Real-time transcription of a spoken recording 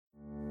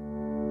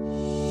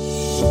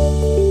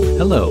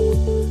Hello.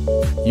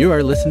 You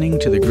are listening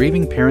to the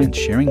Grieving Parents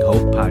Sharing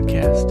Hope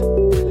podcast.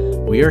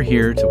 We are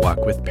here to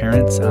walk with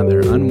parents on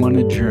their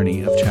unwanted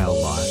journey of child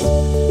loss,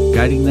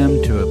 guiding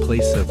them to a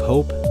place of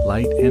hope,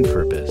 light, and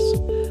purpose,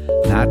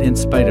 not in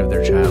spite of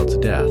their child's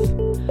death,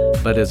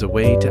 but as a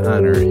way to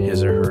honor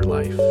his or her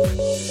life.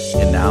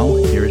 And now,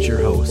 here is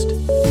your host,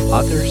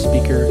 author,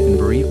 speaker, and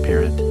bereaved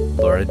parent,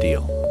 Laura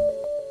Deal.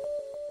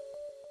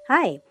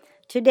 Hi.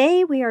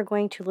 Today we are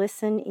going to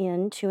listen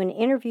in to an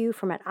interview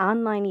from an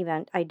online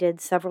event I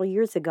did several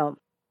years ago.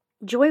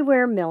 Joy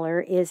Ware Miller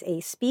is a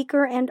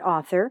speaker and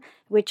author,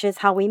 which is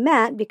how we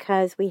met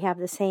because we have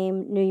the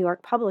same New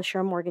York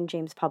publisher, Morgan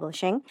James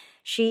Publishing.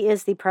 She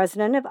is the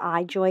president of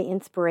iJoy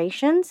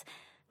Inspirations,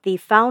 the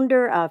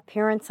founder of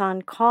Parents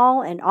on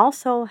Call, and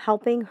also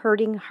Helping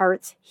Hurting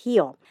Hearts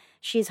Heal.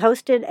 She's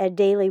hosted a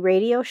daily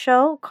radio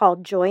show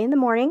called Joy in the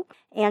Morning,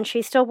 and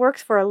she still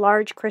works for a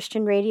large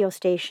Christian radio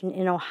station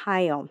in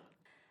Ohio.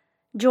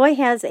 Joy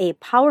has a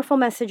powerful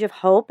message of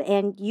hope,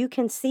 and you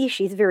can see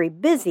she's very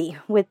busy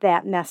with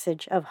that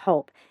message of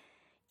hope.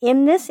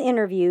 In this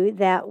interview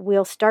that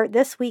we'll start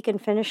this week and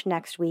finish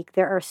next week,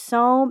 there are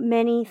so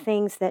many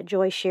things that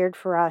Joy shared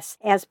for us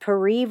as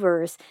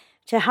bereavers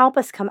to help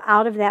us come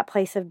out of that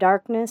place of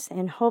darkness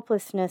and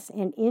hopelessness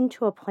and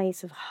into a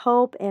place of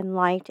hope and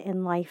light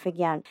and life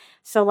again.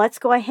 So let's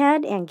go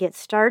ahead and get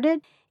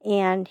started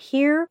and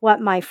hear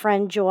what my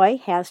friend Joy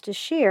has to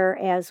share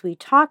as we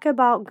talk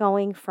about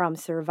going from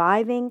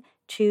surviving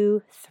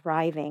to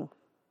thriving.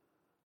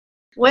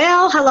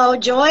 Well, hello,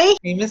 Joy.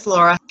 Hey, Miss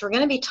Laura. We're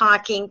going to be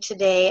talking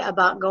today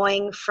about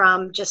going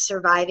from just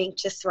surviving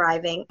to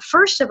thriving.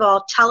 First of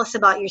all, tell us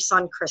about your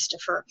son,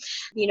 Christopher.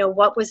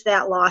 What was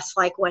that loss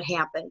like? What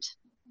happened?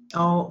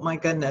 Oh, my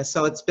goodness.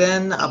 So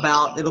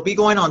it'll be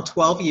going on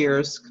 12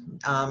 years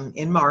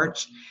in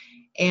March.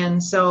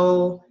 And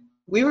so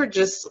we were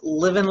just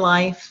living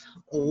life,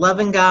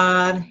 loving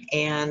God,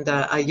 and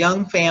a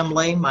young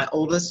family. My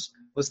oldest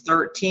was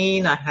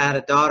 13. I had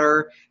a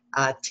daughter,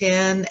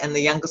 10, and the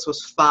youngest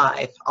was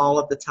 5 all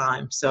of the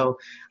time. So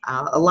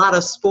a lot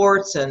of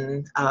sports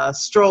and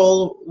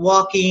stroll,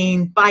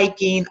 walking,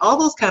 biking, all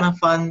those kind of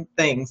fun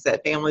things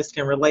that families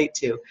can relate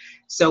to.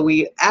 So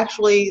we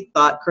actually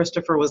thought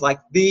Christopher was like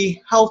the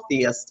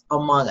healthiest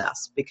among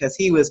us because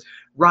he was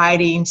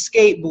riding,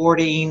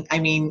 skateboarding. I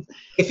mean,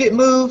 if it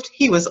moved,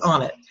 he was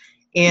on it.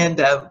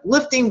 And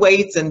lifting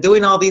weights and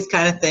doing all these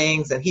kind of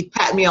things. And he'd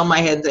pat me on my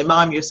head and say,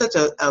 Mom, you're such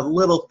a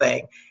little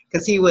thing.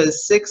 Because he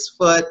was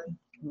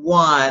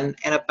 6'1"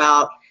 and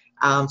about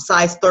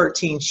size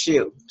 13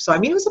 shoe. So,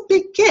 he was a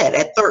big kid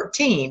at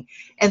 13.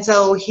 And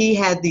so he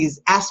had these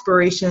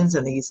aspirations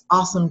and these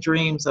awesome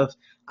dreams of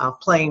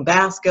playing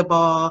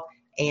basketball.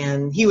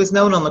 And he was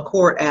known on the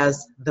court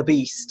as the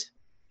Beast.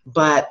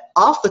 But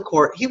off the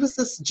court, he was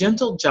this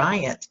gentle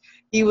giant.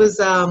 He was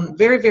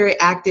very, very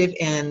active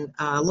in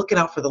looking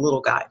out for the little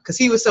guy. Because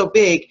he was so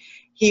big,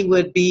 he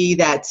would be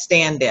that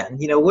stand-in.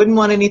 Wouldn't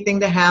want anything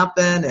to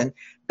happen. And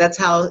that's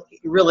how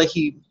really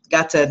he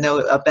got to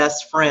know a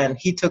best friend.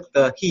 He took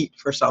the heat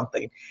for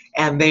something.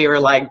 And they were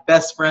like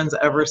best friends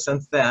ever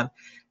since then.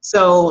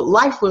 So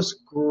life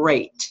was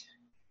great.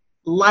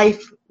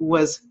 Life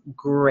was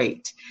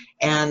great.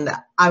 And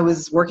I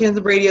was working at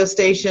the radio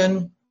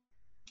station.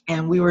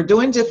 And we were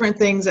doing different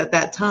things at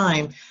that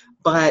time.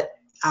 But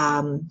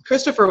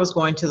Christopher was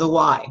going to the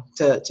Y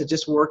to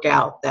just work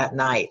out that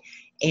night.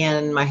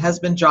 And my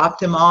husband dropped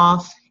him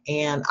off,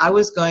 and I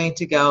was going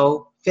to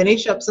go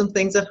finish up some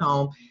things at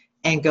home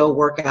and go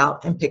work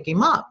out and pick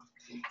him up.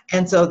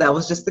 And so that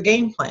was just the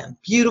game plan.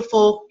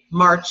 Beautiful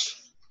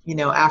March,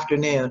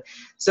 afternoon.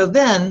 So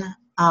then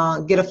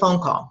get a phone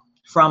call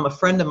from a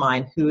friend of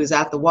mine who is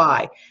at the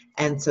Y.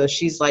 And so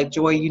she's like,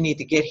 Joy, you need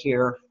to get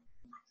here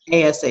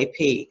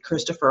ASAP.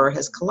 Christopher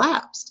has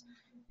collapsed.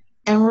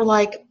 And we're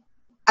like,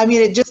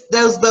 it just,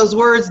 those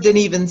words didn't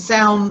even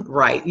sound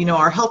right.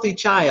 Our healthy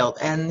child,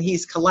 and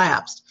he's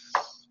collapsed.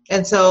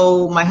 And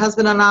so my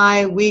husband and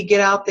I, we get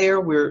out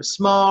there. We're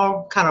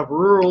small, kind of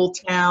rural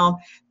town.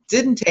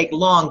 Didn't take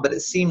long, but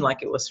it seemed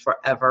like it was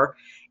forever.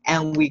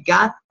 And we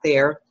got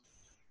there,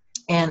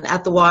 and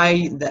at the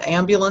Y, the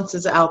ambulance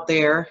is out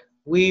there.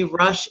 We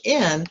rush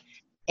in,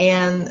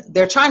 and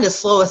they're trying to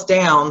slow us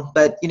down,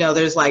 but,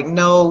 there's like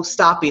no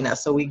stopping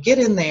us. So we get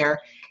in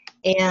there,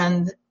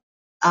 and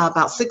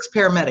about 6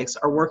 paramedics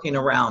are working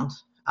around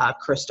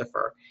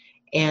Christopher.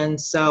 And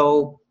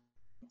so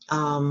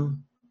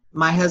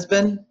my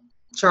husband,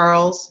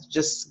 Charles,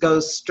 just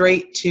goes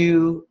straight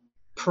to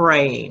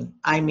praying.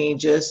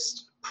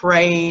 Just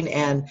praying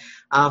and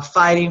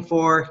fighting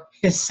for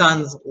his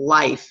son's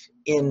life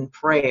in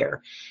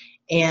prayer.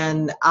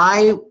 And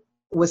I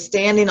was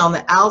standing on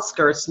the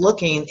outskirts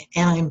looking,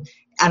 and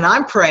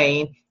I'm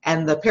praying.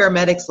 And the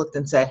paramedics looked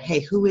and said, hey,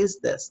 who is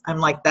this? I'm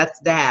like, that's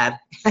Dad.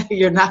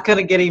 You're not going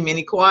to get him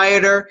any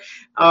quieter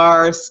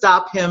or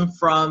stop him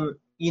from,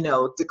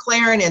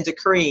 declaring and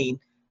decreeing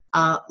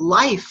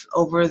life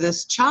over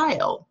this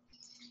child.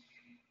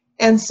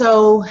 And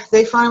so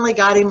they finally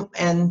got him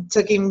and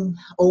took him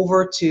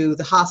over to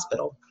the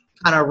hospital,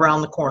 kind of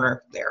around the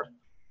corner there.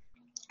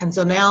 And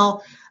so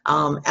now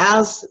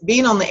As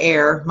being on the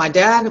air, my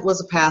dad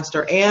was a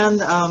pastor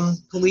and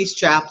police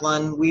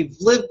chaplain. We've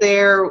lived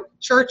there,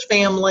 church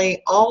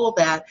family, all of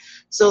that.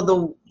 So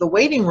the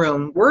waiting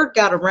room, word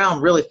got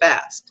around really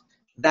fast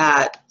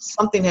that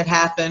something had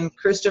happened.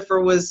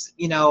 Christopher was,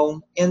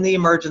 in the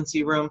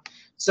emergency room.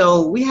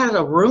 So we had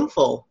a room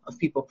full of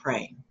people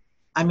praying.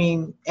 I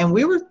mean, and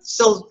we were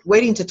still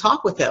waiting to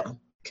talk with him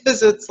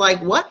because it's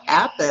like, what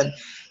happened?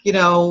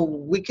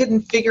 We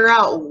couldn't figure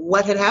out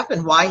what had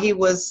happened, why he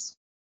was,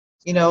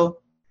 he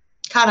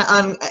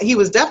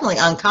was definitely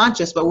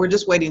unconscious, but we're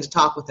just waiting to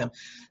talk with him.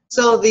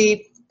 So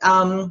the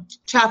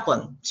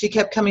chaplain, she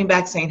kept coming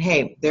back saying,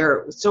 hey,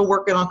 they're still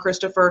working on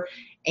Christopher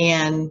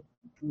and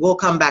we'll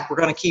come back. We're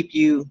going to keep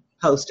you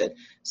posted.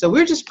 So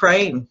we're just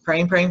praying,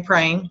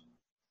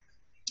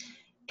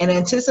 and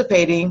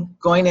anticipating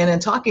going in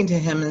and talking to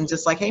him and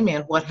just like, hey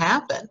man, what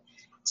happened?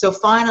 So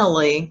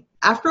finally,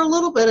 after a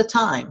little bit of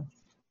time,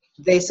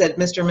 they said,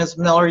 Mr. and Ms.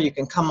 Miller, you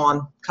can come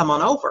on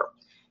over.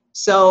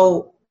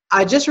 So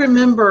I just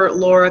remember,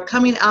 Laura,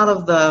 coming out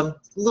of the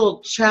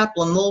little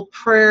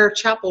prayer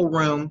chapel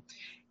room,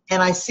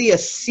 and I see a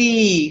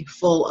sea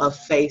full of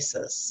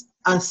faces,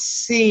 a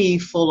sea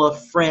full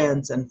of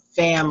friends and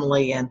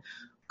family and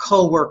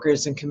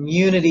co-workers and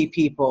community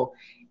people.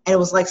 And it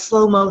was like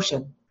slow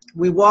motion.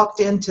 We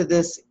walked into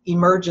this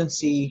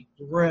emergency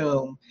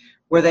room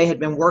where they had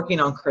been working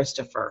on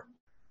Christopher.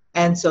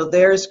 And so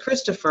there's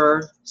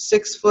Christopher,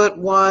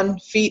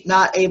 6'1", feet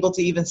not able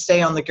to even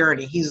stay on the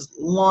gurney. He's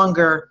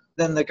longer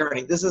than the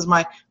gurney. This is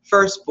my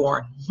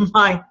firstborn,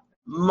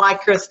 my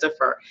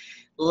Christopher,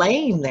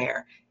 laying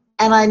there.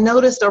 And I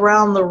noticed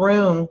around the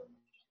room,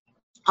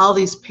 all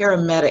these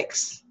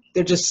paramedics,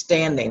 they're just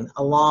standing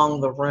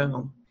along the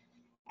room.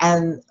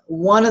 And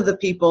one of the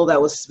people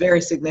that was very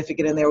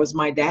significant in there was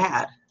my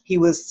dad.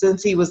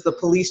 Since he was the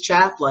police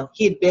chaplain,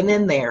 he had been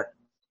in there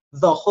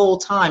the whole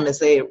time as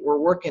they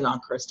were working on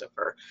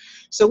Christopher.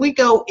 So we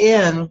go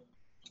in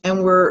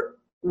and we're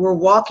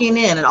walking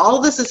in, and all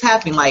of this is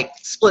happening like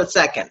split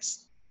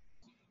seconds.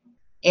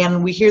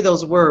 And we hear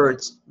those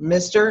words,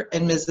 Mr.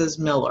 and Mrs.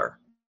 Miller,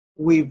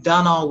 we've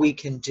done all we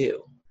can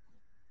do.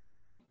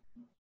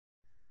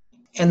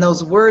 And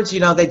those words,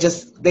 they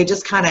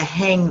just kind of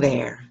hang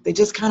there. They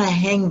just kind of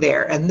hang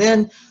there. And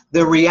then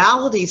the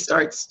reality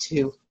starts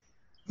to,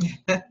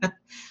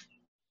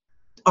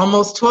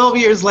 almost 12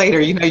 years later,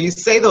 you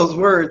say those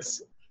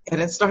words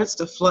and it starts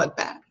to flood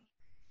back.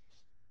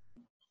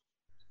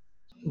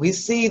 We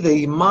see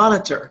the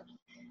monitor,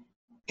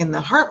 in the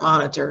heart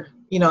monitor,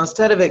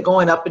 instead of it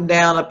going up and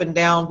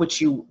down,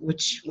 which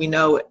we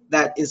know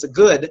that is a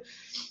good, it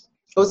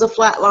was a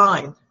flat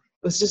line.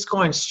 It was just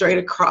going straight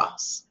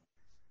across.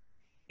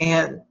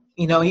 And,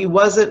 he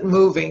wasn't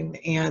moving,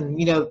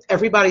 and,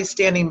 everybody's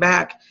standing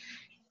back.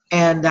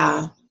 And,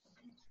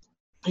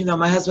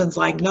 my husband's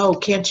like, no,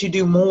 can't you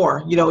do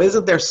more?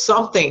 Isn't there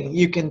something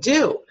you can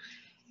do?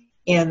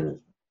 And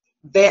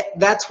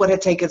that's what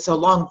had taken so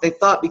long. They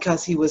thought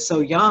because he was so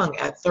young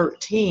at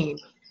 13,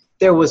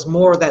 there was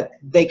more that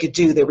they could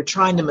do. They were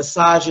trying to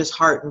massage his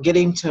heart and get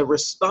him to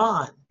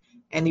respond,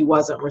 and he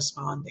wasn't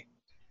responding.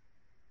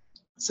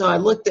 So I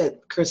looked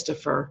at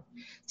Christopher.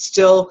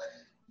 Still,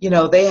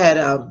 they had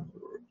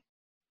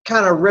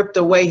kind of ripped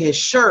away his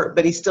shirt,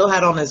 but he still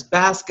had on his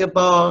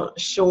basketball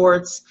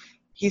shorts.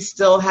 He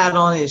still had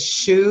on his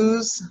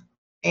shoes,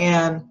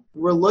 and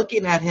we're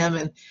looking at him.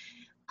 And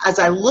as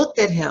I looked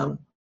at him,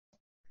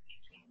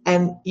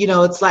 and,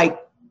 it's like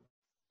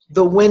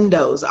the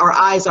windows, our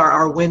eyes are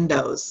our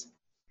windows,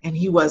 and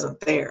he wasn't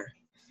there.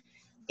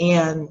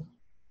 And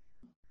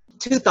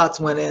two thoughts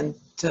went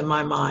into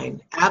my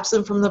mind: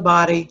 absent from the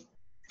body,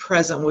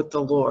 present with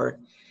the Lord.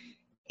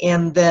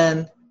 And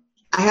then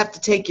I have to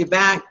take you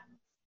back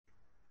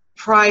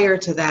prior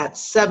to that,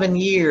 7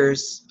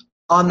 years.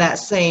 On that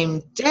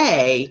same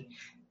day,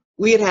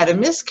 we had a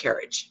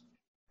miscarriage.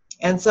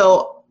 And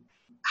so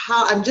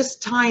I'm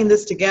just tying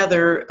this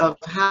together of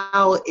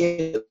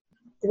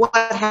what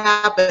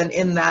happened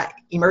in that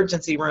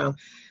emergency room.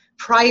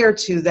 Prior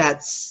to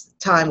that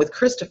time with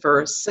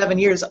Christopher, 7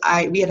 years,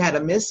 we had a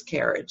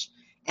miscarriage.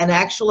 And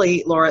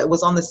actually, Laura, it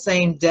was on the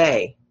same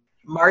day,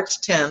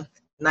 March 10th,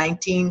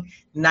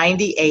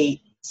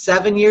 1998,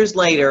 7 years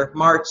later,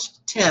 March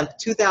 10th,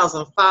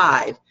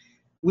 2005,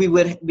 we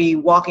would be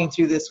walking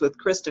through this with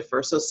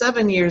Christopher. So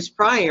 7 years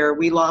prior,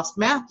 we lost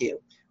Matthew.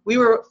 We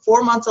were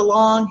 4 months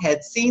along,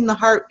 had seen the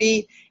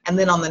heartbeat, and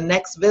then on the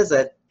next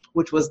visit,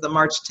 which was the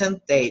March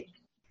 10th date,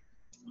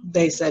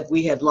 they said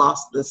we had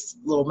lost this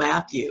little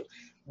Matthew.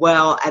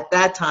 Well, at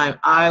that time,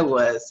 I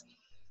was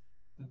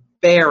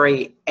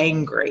very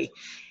angry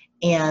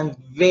and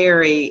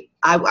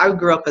I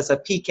grew up as a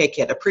PK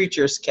kid, a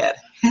preacher's kid.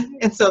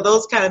 And so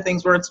those kind of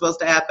things weren't supposed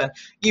to happen.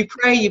 You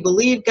pray, you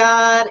believe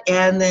God,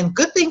 and then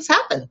good things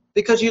happen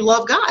because you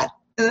love God.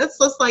 And that's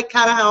just like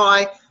kind of how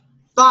I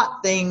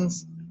thought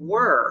things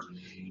were.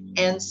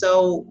 And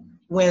so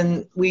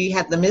when we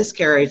had the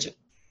miscarriage,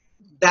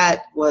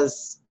 that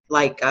was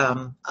like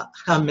a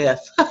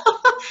myth.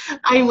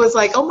 I was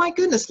like, oh my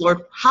goodness,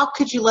 Lord, how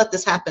could you let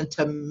this happen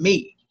to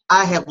me?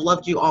 I have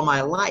loved you all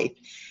my life.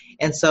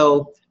 And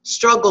so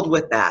struggled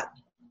with that.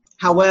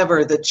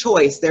 However,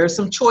 there are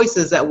some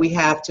choices that we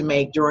have to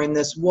make during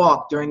this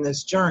walk, during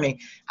this journey.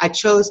 I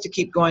chose to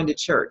keep going to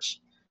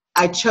church.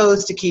 I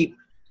chose to keep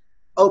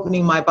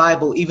opening my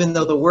Bible, even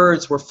though the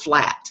words were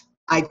flat.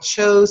 I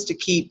chose to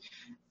keep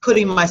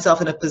putting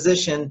myself in a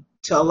position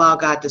to allow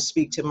God to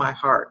speak to my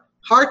heart.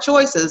 Hard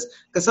choices,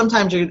 because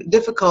sometimes you're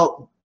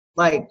difficult,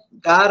 like,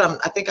 God,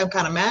 I think I'm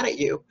kind of mad at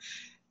you.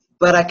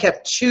 But I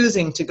kept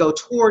choosing to go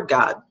toward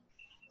God.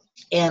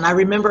 And I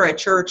remember at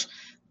church,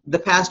 the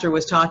pastor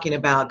was talking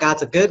about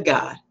God's a good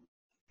God.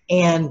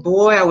 And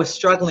boy, I was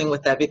struggling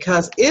with that,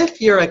 because if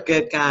you're a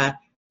good God,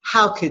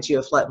 how could you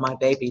have let my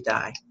baby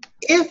die?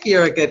 If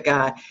you're a good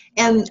God.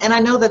 And I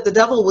know that the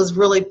devil was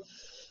really,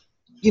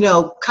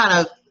 kind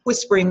of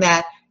whispering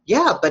that,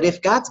 yeah, but if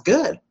God's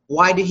good,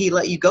 why did he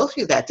let you go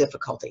through that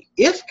difficulty?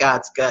 If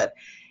God's good.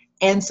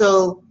 And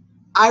so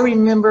I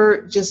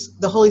remember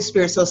just the Holy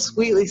Spirit so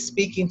sweetly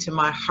speaking to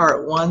my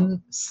heart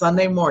one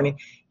Sunday morning.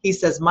 He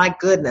says, my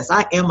goodness,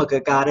 I am a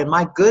good God, and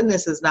my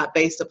goodness is not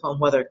based upon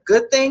whether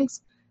good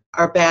things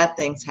or bad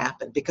things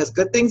happen, because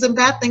good things and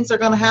bad things are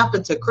going to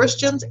happen to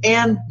Christians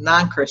and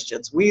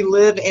non-Christians. We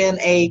live in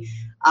a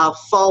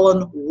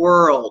fallen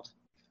world.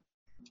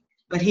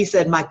 But he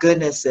said, my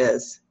goodness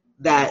is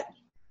that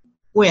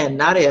when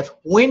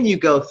you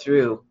go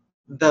through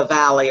the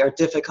valley or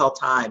difficult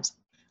times,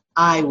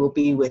 I will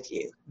be with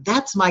you.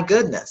 That's my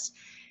goodness.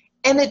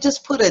 And it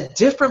just put a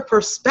different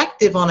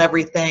perspective on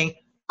everything.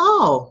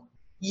 Oh,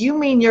 you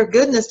mean your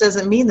goodness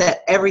doesn't mean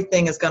that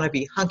everything is going to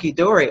be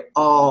hunky-dory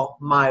all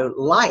my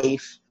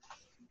life.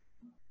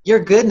 Your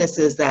goodness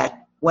is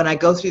that when I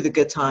go through the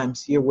good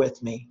times, you're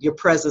with me. Your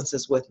presence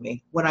is with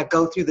me. When I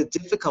go through the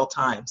difficult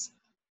times,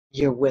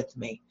 you're with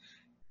me.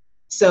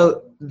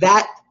 So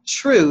that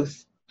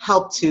truth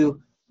helped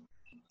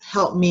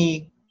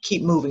me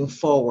keep moving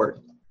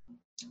forward.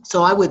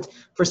 So I would,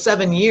 for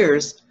 7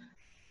 years,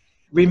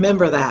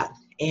 remember that.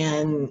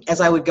 And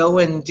as I would go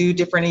and do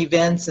different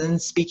events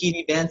and speaking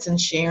events and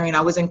sharing,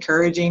 I was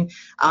encouraging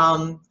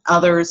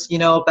others,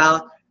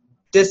 about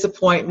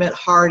disappointment,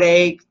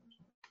 heartache,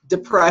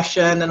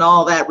 depression, and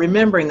all that,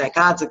 remembering that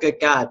God's a good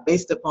God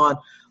based upon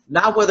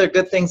not whether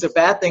good things or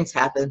bad things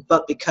happen,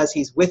 but because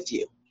he's with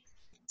you.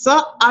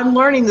 So I'm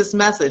learning this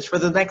message for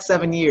the next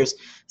 7 years.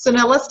 So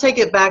now let's take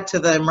it back to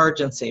the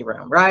emergency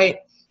room, right?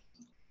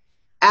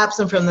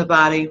 Absent from the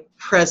body,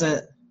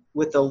 present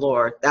with the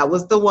Lord. That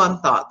was the one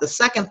thought. The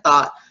second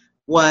thought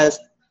was,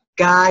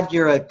 God,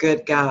 you're a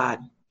good God.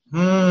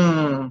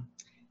 I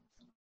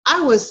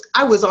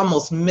was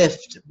almost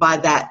miffed by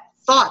that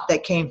thought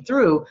that came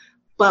through,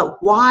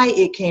 but why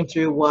it came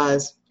through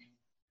was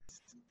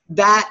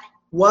that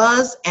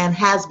was and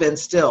has been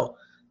still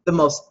the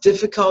most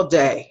difficult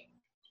day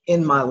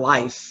in my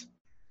life.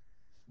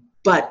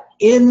 But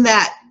in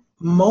that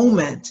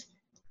moment,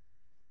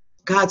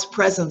 God's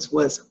presence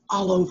was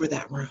all over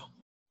that room.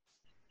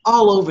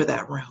 All over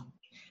that room.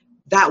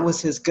 That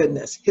was his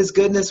goodness. His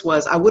goodness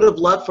was, I would have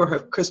loved for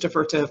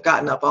Christopher to have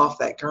gotten up off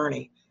that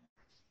gurney.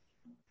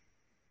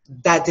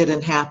 That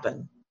didn't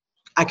happen.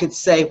 I could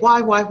say,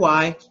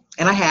 why?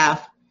 And I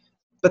have.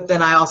 But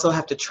then I also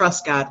have to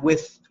trust God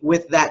with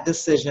that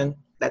decision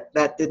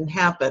that didn't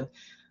happen.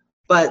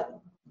 But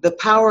the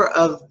power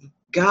of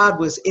God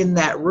was in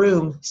that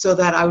room so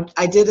that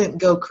I didn't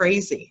go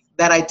crazy,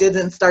 that I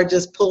didn't start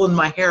just pulling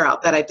my hair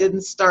out, that I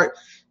didn't start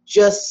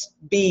just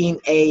being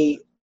a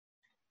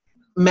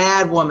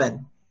mad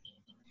woman.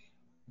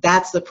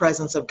 That's the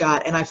presence of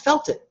God. And I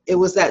felt it. It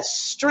was that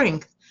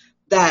strength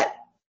that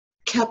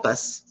kept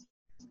us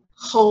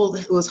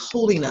it was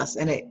holding us,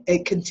 and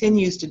it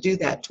continues to do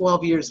that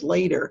 12 years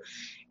later.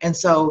 And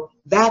so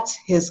that's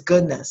his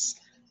goodness,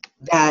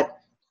 that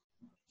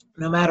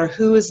no matter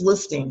who is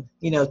listening,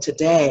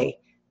 today,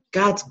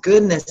 God's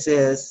goodness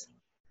is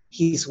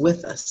he's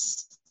with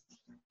us.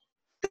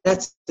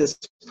 That's his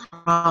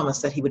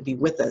promise that he would be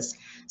with us.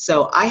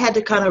 So I had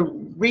to kind of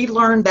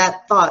relearn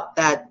that thought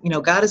that,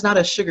 God is not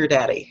a sugar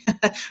daddy.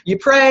 You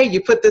pray,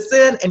 you put this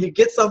in, and you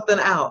get something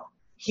out.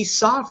 He's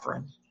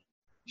sovereign.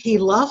 He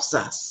loves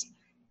us.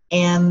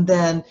 And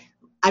then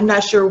I'm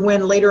not sure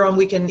when later on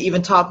we can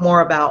even talk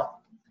more about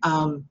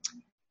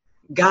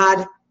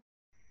God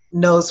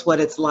knows what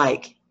it's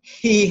like.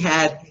 He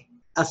had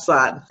a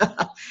son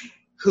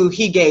who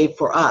he gave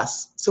for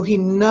us. So he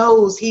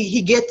knows,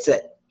 he gets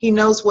it. He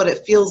knows what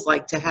it feels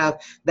like to have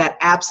that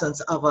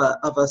absence of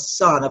a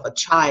son, of a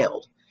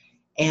child.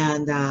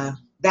 And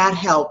that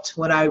helped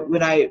when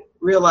I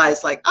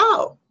realized, like,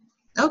 oh,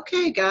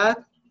 okay, God.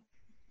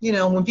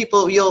 When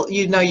people,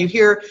 you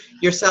hear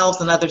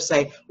yourselves and others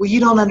say, well, you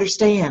don't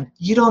understand.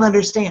 You don't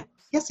understand.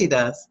 Yes, he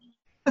does.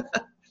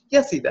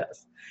 Yes, he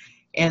does.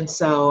 And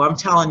so I'm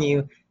telling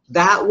you,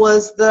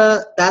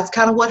 that's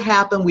kind of what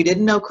happened. We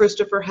didn't know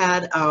Christopher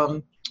had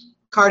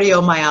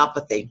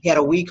cardiomyopathy. He had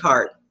a weak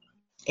heart.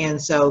 And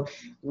so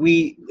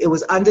it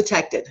was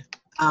undetected.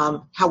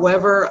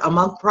 However, a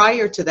month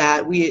prior to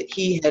that,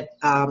 he had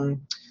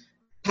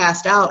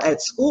passed out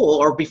at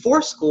school, or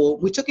before school.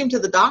 We took him to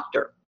the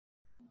doctor.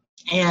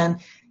 And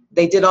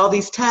they did all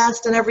these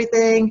tests and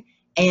everything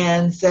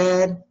and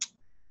said,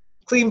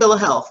 clean bill of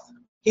health.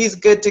 He's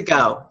good to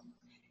go.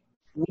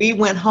 We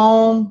went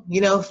home,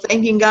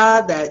 thanking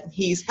God that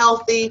he's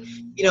healthy,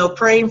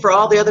 praying for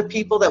all the other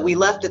people that we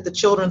left at the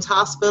children's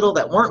hospital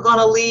that weren't going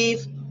to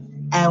leave,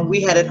 and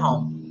we headed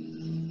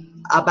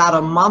home. About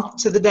a month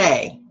to the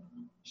day,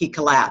 he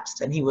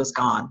collapsed and he was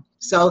gone.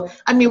 So,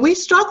 we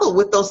struggled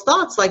with those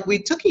thoughts. Like, we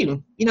took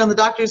him, the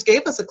doctors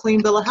gave us a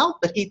clean bill of health,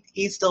 but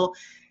he still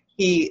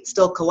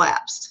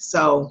collapsed.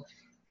 So,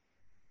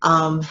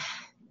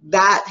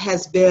 that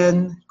has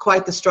been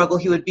quite the struggle.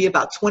 He would be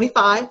about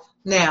 25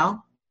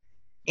 now.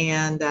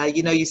 And,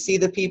 you see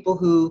the people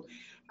who,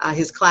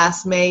 his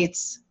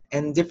classmates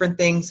and different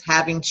things,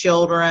 having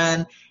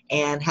children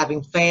and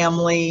having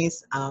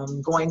families,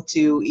 going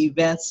to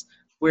events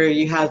where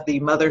you have the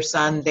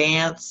mother-son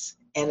dance.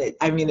 And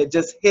it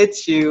just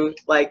hits you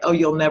like, oh,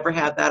 you'll never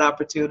have that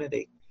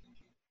opportunity.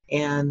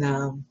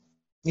 And,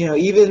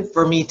 even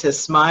for me to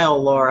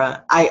smile,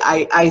 Laura,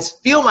 I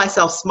feel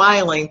myself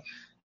smiling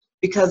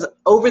because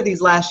over these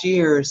last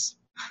years,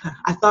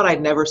 I thought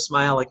I'd never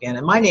smile again.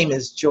 And my name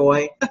is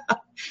Joy.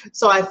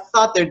 So I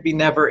thought there'd be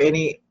never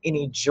any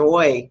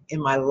joy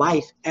in my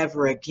life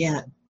ever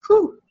again.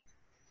 Whew.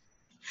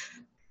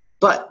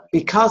 But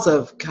because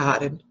of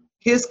God and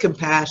his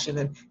compassion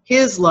and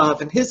his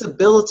love and his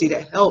ability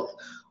to help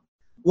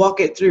walk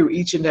it through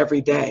each and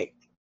every day,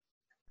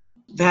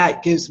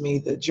 that gives me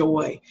the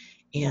joy.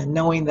 And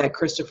knowing that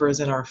Christopher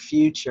is in our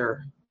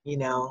future,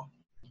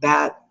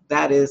 that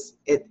is,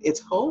 it's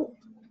hope.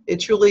 It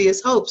truly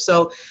is hope.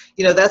 So,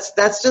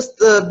 that's just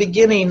the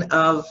beginning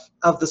of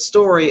the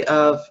story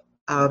of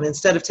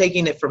instead of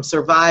taking it from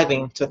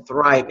surviving to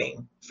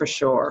thriving, for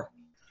sure.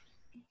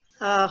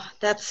 Oh,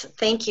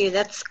 thank you.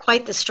 That's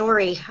quite the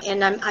story.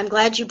 And I'm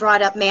glad you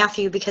brought up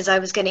Matthew, because I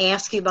was going to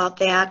ask you about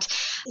that.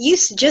 You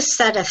just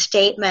said a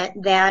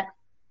statement that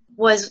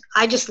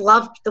I just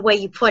loved the way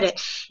you put it.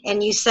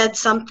 And you said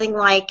something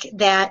like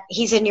that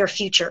he's in your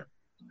future.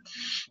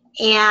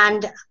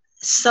 And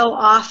so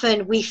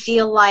often we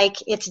feel like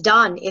it's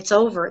done, it's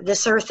over,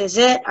 this earth is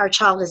it, our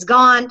child is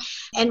gone,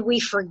 and we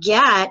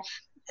forget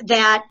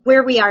that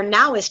where we are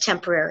now is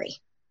temporary.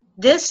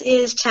 This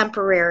is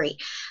temporary.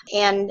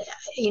 And,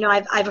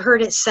 I've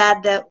heard it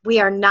said that we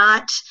are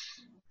not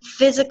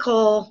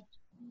physical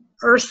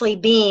earthly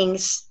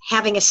beings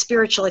having a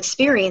spiritual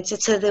experience.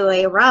 It's the other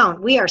way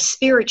around. We are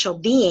spiritual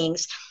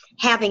beings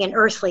having an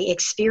earthly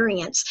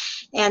experience.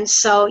 And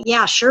so,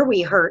 yeah, sure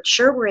we hurt,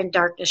 sure we're in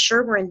darkness,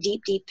 sure we're in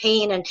deep, deep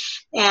pain,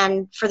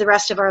 and for the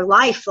rest of our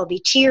life there'll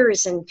be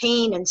tears and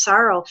pain and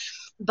sorrow,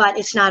 but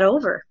it's not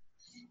over.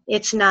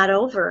 It's not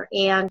over.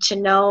 And to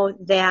know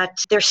that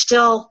they're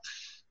still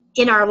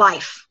in our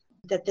life,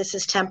 that this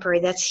is temporary,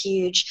 that's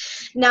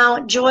huge. Now,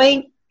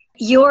 Joy,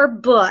 your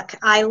book,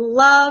 I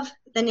love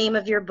the name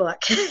of your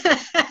book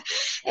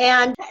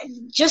and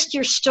just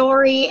your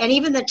story and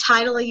even the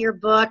title of your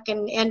book.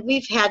 And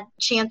we've had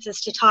chances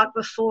to talk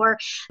before.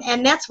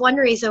 And that's one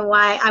reason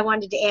why I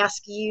wanted to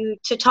ask you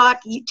to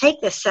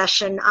take this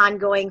session on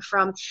going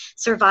from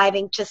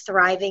surviving to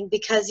thriving,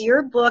 because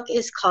your book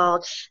is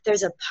called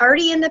There's a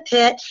Party in the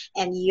Pit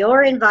and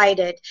You're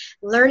Invited,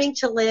 Learning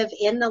to Live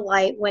in the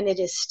Light When It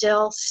Is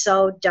Still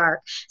So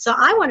Dark. So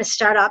I want to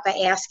start out by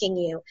asking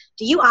you,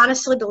 do you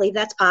honestly believe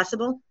that's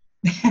possible?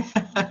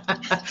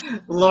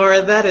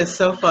 Laura, that is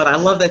so fun. I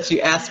love that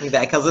you asked me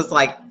that, because it's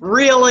like,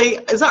 really?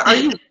 Are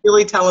you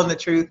really telling the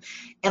truth?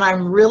 And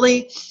I'm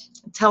really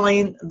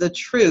telling the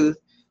truth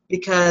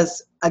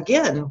because,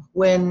 again,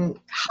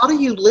 how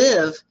do you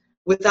live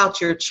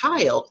without your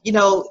child?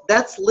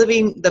 That's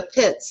living the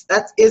pits.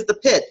 That is the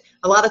pit.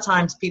 A lot of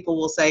times people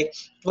will say,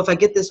 well, if I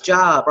get this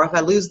job, or if I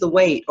lose the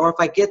weight, or if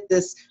I get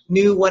this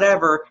new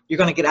whatever, you're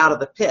going to get out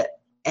of the pit.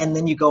 And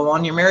then you go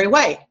on your merry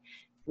way.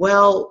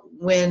 Well,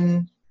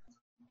 when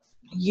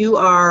you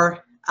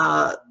are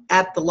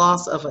at the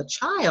loss of a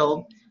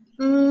child,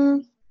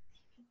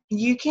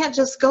 you can't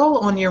just go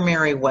on your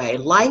merry way.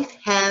 Life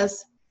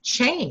has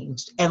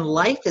changed, and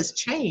life has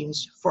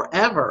changed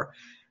forever.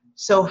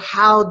 So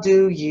how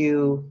do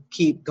you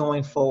keep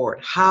going forward?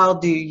 How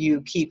do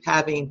you keep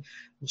having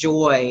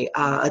joy,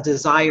 a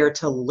desire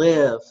to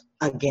live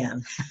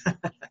again,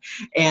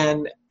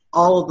 and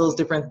all of those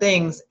different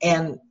things?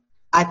 And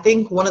I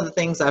think one of the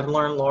things I've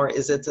learned, Laura,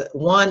 is it's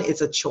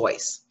a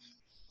choice.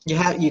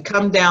 You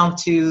come down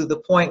to the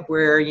point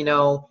where,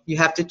 you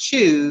have to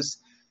choose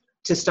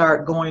to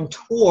start going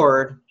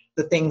toward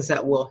the things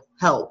that will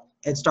help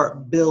and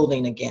start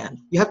building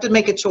again. You have to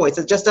make a choice.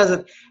 It just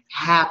doesn't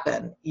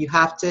happen. You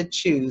have to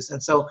choose.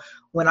 And so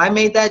when I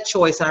made that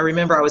choice, and I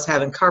remember I was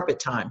having carpet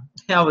time,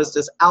 I was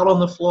just out on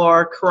the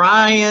floor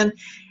crying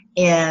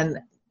and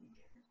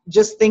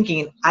just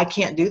thinking, I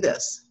can't do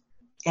this.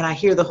 And I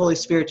hear the Holy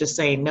Spirit just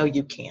saying, no,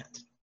 you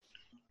can't.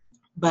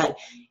 But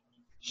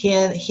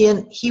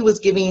he was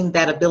giving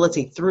that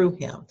ability through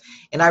him.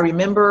 And I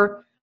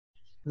remember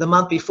the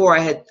month before I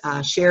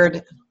had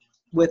shared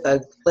with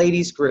a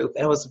ladies group,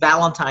 and it was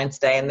Valentine's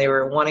Day, and they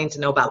were wanting to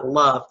know about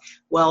love.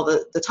 Well,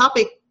 the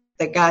topic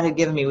that God had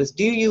given me was,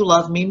 do you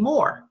love me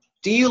more?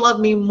 Do you love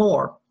me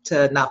more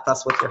to not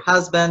fuss with your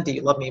husband? Do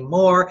you love me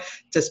more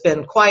to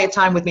spend quiet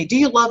time with me? Do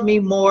you love me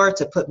more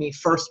to put me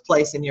first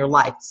place in your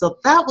life? So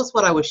that was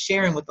what I was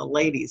sharing with the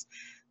ladies.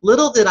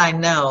 Little did I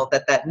know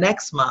that that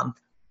next month,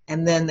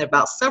 and then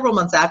about several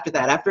months after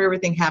that, after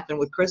everything happened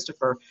with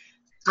Christopher,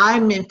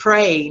 I'm in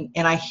praying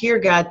and I hear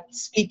God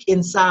speak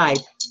inside,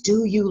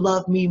 do you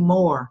love me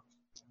more?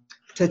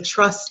 To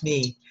trust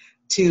me,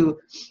 to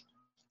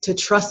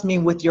trust me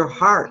with your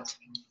heart,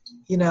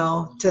 you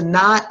know, to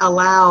not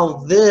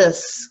allow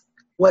this,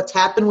 what's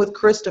happened with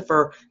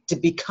Christopher, to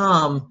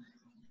become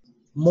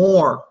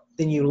more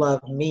than you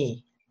love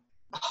me.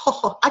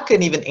 Oh, I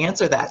couldn't even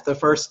answer that the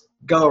first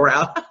go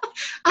around.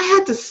 I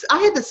had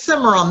to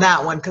simmer on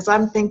that one, because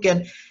I'm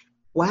thinking,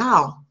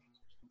 wow,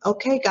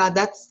 okay, God,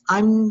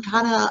 I'm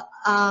kind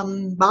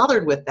of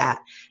bothered with that.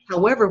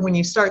 However, when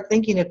you start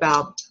thinking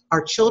about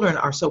our children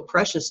are so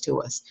precious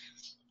to us,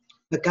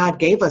 but God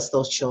gave us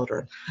those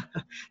children,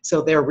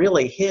 so they're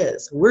really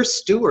His. We're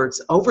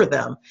stewards over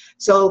them.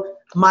 So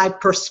my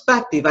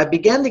perspective, I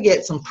began to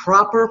get some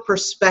proper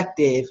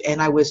perspective,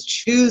 and I was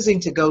choosing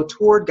to go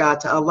toward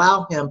God to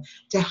allow Him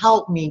to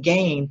help me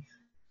gain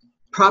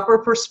proper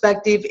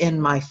perspective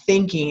in my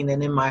thinking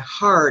and in my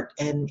heart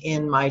and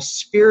in my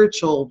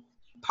spiritual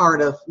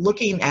part of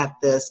looking at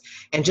this.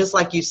 And just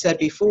like you said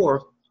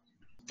before,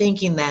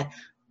 thinking that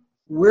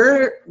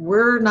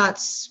we're not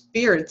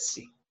spirits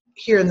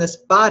here in this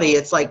body.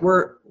 It's like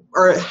or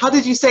how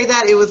did you say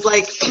that? It was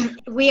like,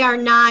 we are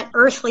not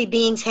earthly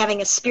beings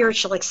having a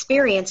spiritual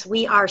experience.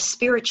 We are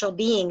spiritual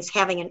beings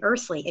having an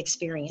earthly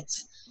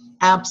experience.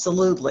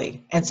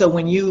 Absolutely. And so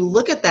when you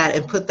look at that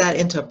and put that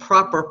into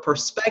proper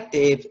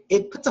perspective,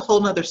 it puts a whole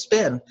nother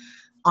spin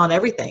on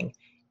everything.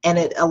 And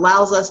it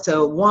allows us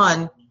to,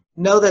 one,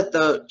 know that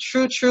the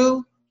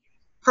true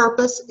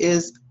purpose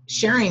is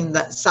sharing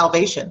that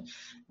salvation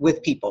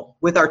with people,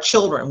 with our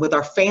children, with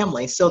our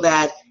family, so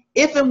that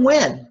if and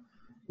when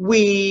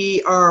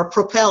we are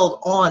propelled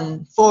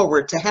on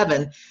forward to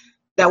heaven,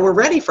 that we're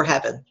ready for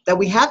heaven, that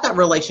we have that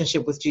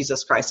relationship with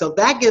Jesus Christ. So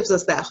that gives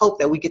us that hope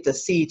that we get to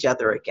see each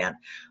other again.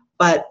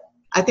 But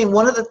I think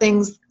one of the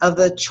things of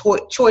the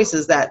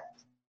choices that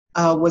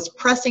was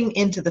pressing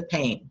into the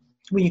pain.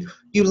 When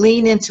you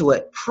lean into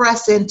it,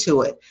 press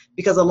into it,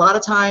 because a lot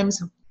of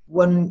times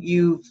when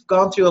you've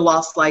gone through a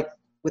loss like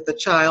with a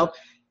child,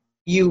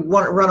 you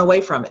want to run away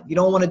from it. You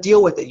don't want to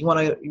deal with it. You want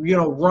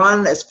to,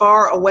 run as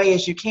far away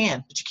as you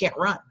can, but you can't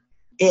run.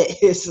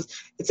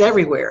 It's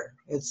everywhere.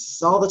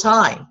 It's all the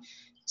time.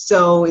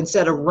 So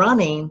instead of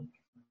running,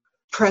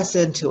 press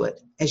into it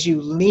as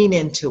you lean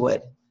into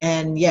it.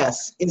 And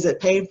yes, is it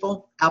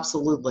painful?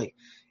 Absolutely.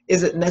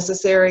 Is it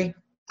necessary?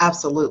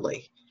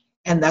 Absolutely.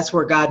 And that's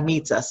where God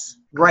meets us,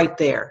 right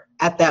there.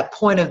 At that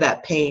point of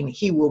that pain,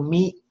 He will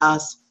meet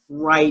us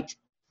right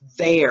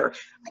there.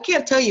 I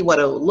can't tell you what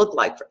it will look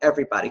like for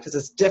everybody, because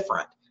it's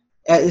different.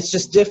 It's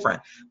just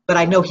different. But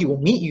I know He will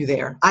meet you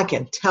there. I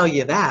can tell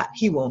you that.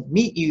 He will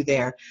meet you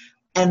there.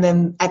 And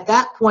then at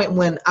that point,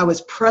 when I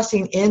was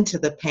pressing into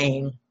the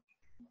pain,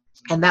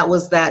 and that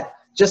was that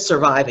just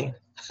surviving.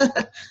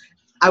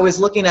 I was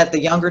looking at the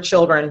younger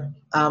children,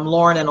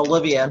 Lauren and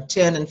Olivia,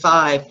 10 and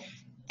 5,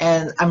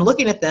 and I'm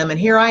looking at them, and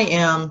here I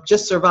am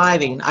just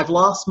surviving. I've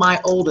lost my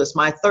oldest,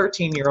 my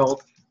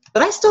 13-year-old,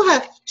 but I still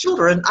have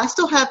children. I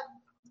still have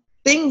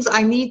things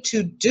I need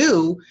to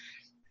do.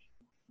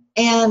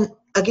 And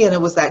again,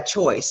 it was that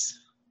choice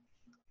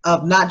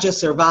of not just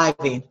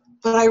surviving,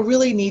 but I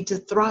really need to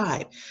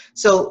thrive.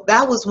 So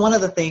that was one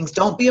of the things.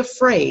 Don't be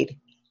afraid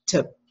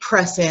to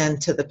press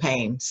into the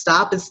pain.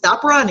 Stop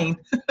running.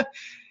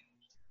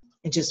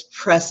 And just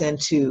press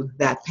into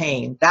that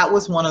pain. That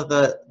was one of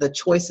the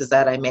choices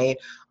that I made.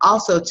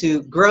 Also,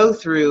 to grow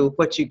through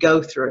what you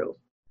go through,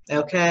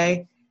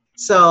 okay?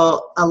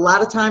 So a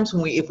lot of times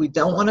if we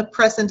don't want to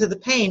press into the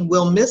pain,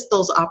 we'll miss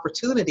those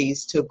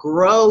opportunities to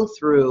grow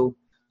through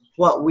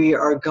what we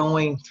are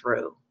going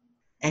through.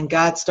 And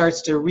God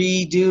starts to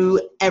redo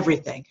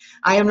everything.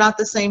 I am not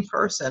the same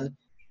person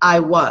I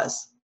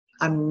was.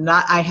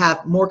 I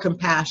have more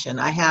compassion.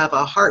 I have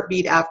a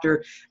heartbeat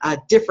after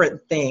different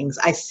things.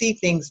 I see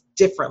things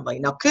differently.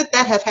 Now, could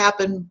that have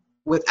happened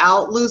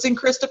without losing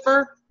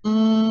Christopher?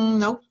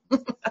 No.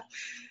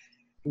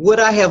 Would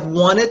I have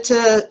wanted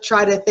to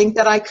try to think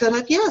that I could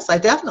have? Yes, I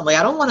definitely.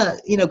 I don't want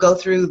to, go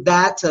through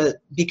that to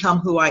become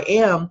who I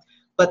am.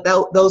 But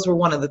those were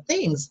one of the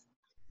things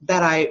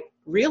that I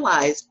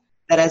realized,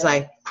 that as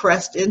I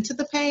pressed into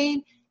the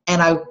pain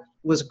and I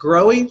was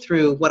growing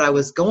through what I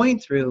was going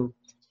through,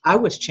 I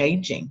was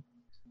changing,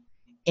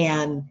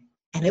 and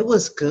it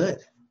was good.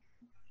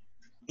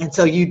 And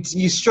so you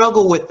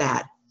struggle with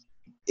that.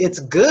 It's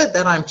good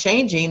that I'm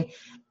changing,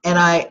 and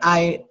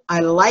I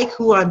like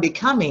who I'm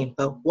becoming,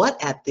 but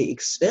what at the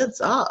expense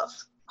of?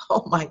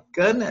 Oh my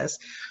goodness.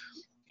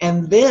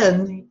 And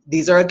then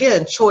these are,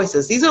 again,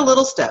 choices. These are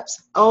little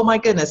steps. Oh my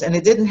goodness. And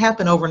it didn't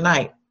happen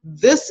overnight.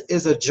 This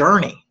is a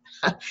journey.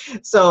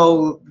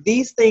 So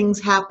these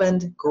things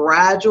happened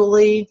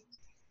gradually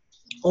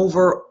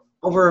over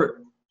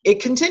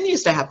it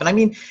continues to happen. I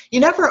mean, you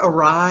never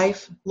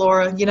arrive,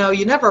 Laura, you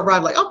never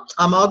arrive like, oh,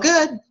 I'm all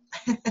good.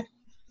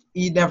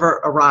 You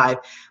never arrive.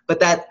 But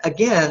that,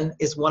 again,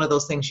 is one of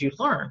those things you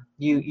learn.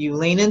 You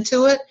lean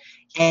into it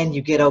and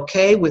you get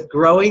okay with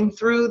growing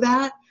through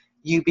that.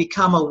 You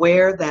become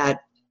aware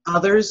that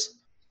others,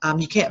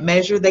 they can't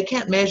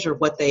measure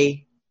what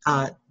they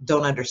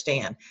don't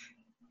understand.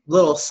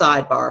 Little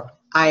sidebar.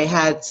 I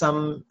had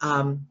some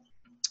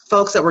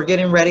folks that were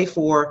getting ready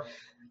for,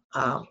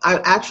 I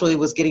actually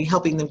was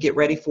helping them get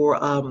ready for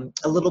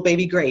a little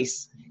baby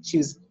Grace. She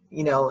was,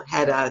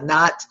 had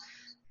not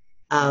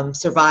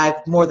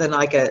survived more than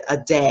like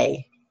a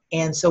day.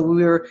 And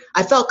so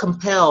I felt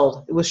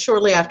compelled. It was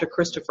shortly after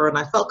Christopher, and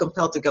I felt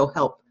compelled to go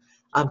help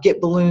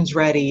get balloons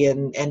ready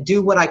and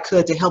do what I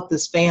could to help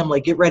this family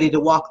get ready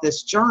to walk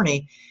this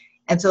journey.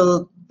 And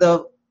so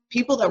the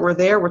people that were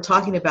there were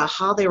talking about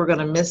how they were going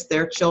to miss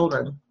their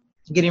children,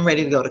 getting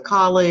ready to go to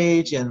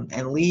college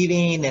and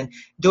leaving and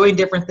doing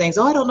different things.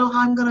 Oh, I don't know how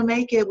I'm going to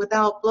make it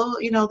without,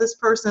 this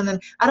person. And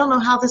I don't know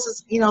how this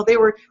is,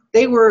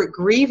 they were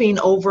grieving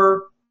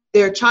over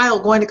their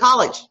child going to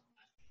college.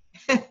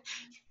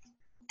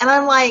 And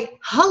I'm like,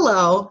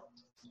 hello,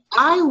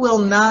 I will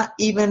not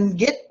even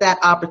get that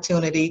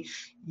opportunity.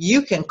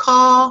 You can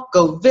call,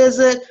 go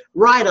visit,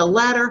 write a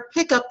letter,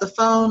 pick up the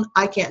phone.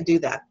 I can't do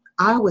that.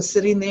 I was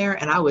sitting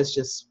there and I was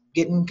just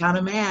getting kind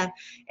of mad.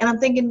 And I'm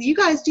thinking, you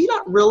guys, do you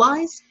not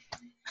realize?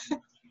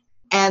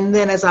 And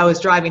then as I was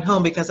driving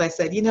home, because I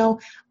said,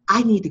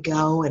 I need to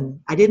go, and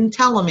I didn't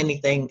tell them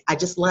anything. I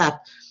just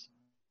left.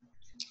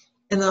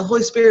 And the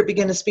Holy Spirit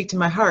began to speak to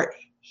my heart.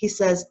 He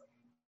says,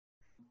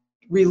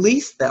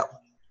 release them,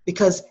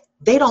 because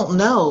they don't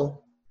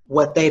know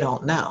what they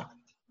don't know.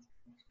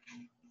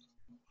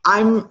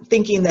 I'm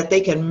thinking that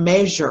they can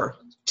measure.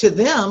 To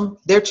them,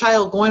 their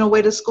child going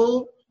away to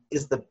school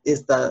is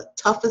the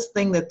toughest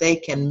thing that they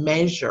can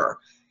measure.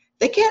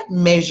 They can't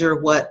measure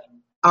what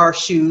our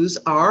shoes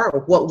are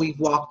or what we've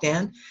walked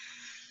in.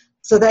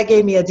 So that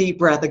gave me a deep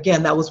breath.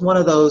 Again, that was one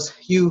of those,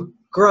 you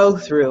grow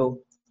through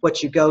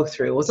what you go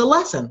through. It was a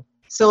lesson.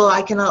 So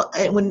I can,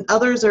 when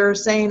others are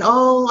saying,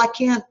 oh,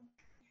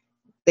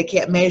 they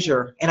can't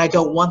measure, and I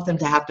don't want them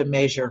to have to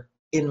measure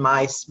in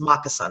my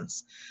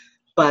moccasins.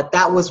 But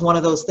that was one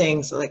of those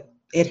things, like,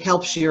 it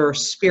helps your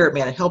spirit,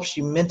 man. It helps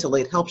you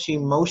mentally. It helps you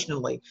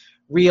emotionally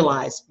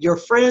realize your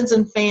friends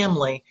and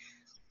family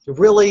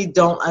really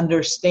don't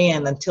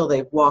understand until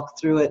they've walked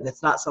through it, and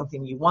it's not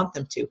something you want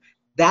them to.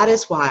 That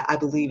is why I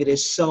believe it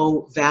is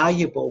so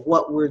valuable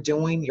what we're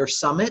doing, your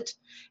summit,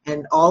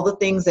 and all the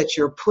things that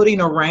you're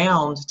putting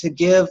around to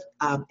give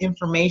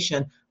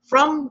information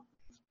from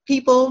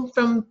people,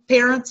 from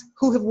parents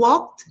who have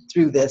walked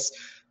through this,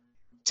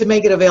 to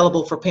make it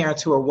available for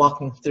parents who are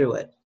walking through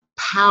it.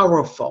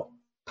 Powerful,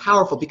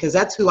 because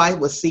that's who I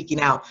was seeking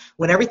out.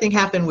 When everything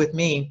happened with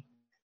me,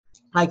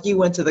 like you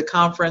went to the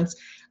conference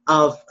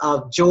of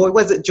joy,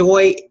 was it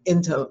joy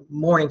into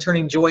morning,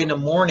 turning joy into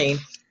morning?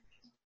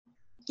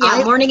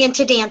 Yeah, morning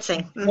into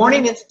dancing. Mm-hmm.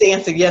 Morning into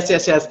dancing,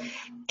 yes.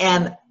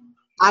 And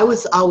I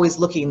was always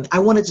looking, I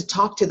wanted to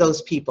talk to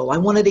those people. I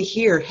wanted to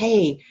hear,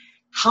 hey,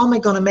 how am I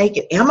going to make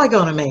it? Am I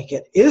going to make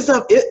it?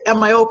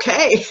 Am I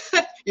okay?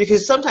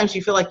 Because sometimes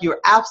you feel like you're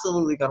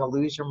absolutely going to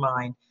lose your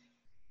mind.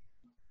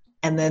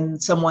 And then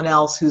someone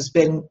else who's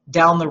been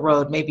down the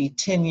road, maybe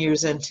 10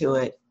 years into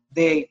it,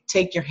 they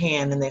take your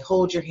hand and they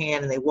hold your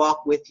hand and they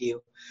walk with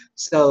you.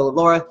 So,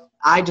 Laura,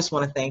 I just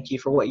want to thank you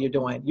for what you're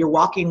doing. You're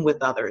walking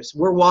with others.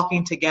 We're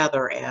walking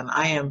together, and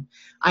I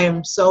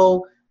am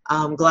so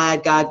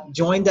glad God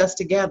joined us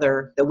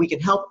together that we can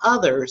help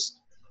others,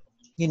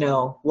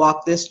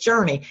 walk this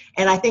journey.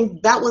 And I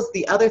think that was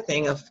the other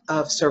thing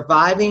of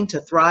surviving to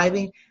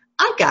thriving.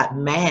 I got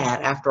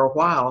mad after a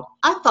while.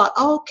 I thought,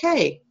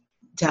 okay,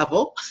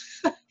 devil,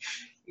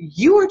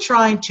 you are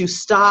trying to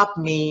stop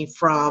me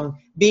from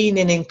being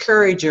an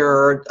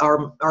encourager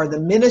or the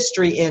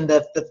ministry in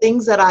the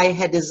things that I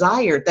had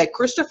desired, that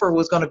Christopher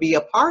was going to be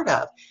a part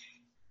of.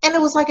 And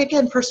it was like,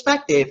 again,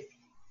 perspective.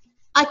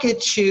 I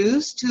could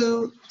choose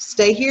to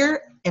stay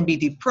here and be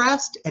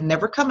depressed and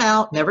never come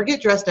out, never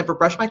get dressed, never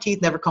brush my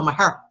teeth, never comb my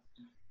hair.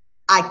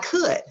 I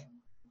could.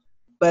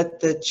 But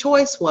the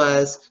choice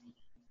was,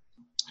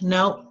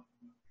 no,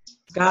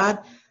 God,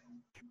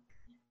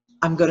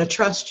 I'm going to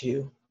trust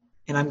you,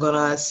 and I'm going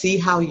to see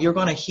how you're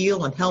going to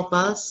heal and help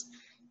us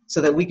so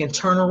that we can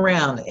turn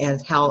around.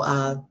 And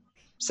how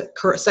 2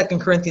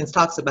 Corinthians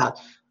talks about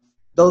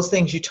those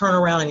things you turn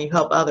around and you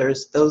help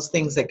others, those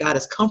things that God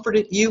has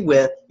comforted you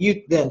with,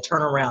 you then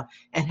turn around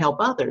and help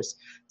others.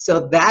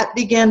 So that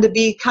began to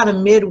be kind of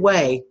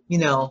midway,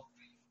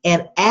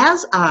 and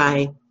as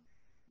I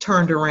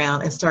turned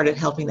around and started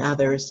helping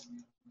others,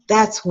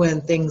 that's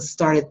when things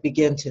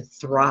begin to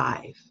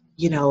thrive.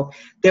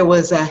 There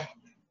was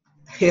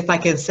if I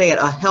can say it,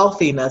 a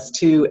healthiness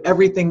to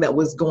everything that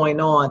was going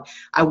on.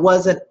 I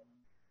wasn't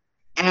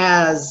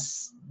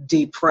as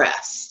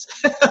depressed.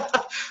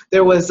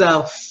 There was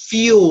a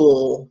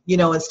fuel,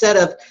 instead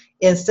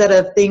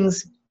of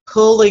things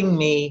pulling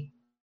me,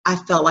 I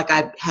felt like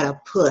I had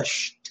a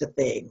push to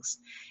things.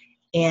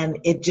 And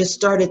it just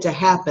started to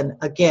happen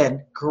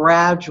again,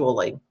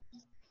 gradually.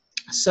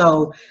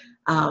 So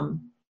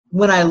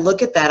when I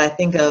look at that, I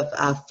think of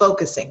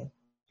focusing.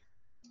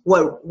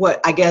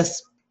 What I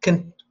guess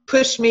can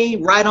push me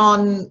right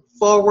on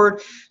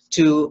forward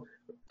to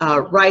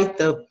write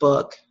the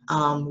book,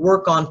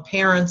 work on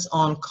Parents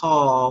on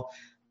Call,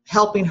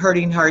 helping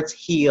hurting hearts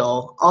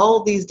heal,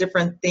 all these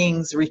different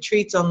things,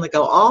 retreats on the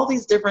go, all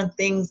these different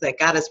things that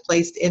God has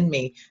placed in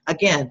me,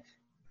 again,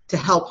 to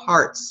help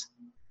hearts,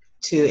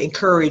 to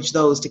encourage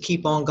those to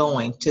keep on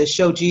going, to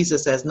show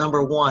Jesus as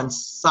number one,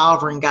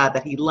 sovereign God,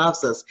 that he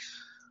loves us,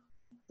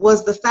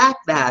 was the fact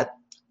that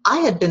I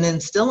had been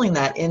instilling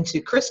that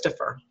into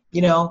Christopher,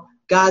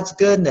 God's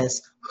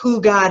goodness, who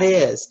God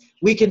is,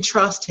 we can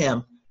trust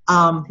him,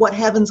 what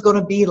heaven's going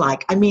to be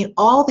like. I mean,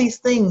 all these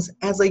things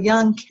as a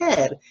young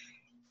kid.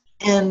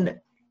 And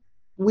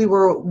we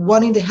were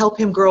wanting to help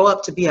him grow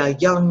up to be a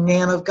young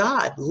man of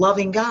God,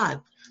 loving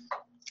God.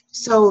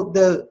 So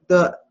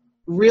the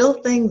real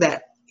thing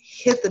that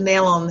hit the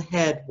nail on the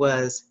head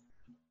was,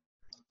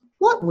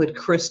 what would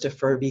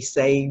Christopher be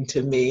saying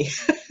to me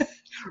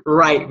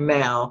right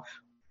now?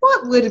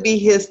 What would be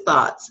his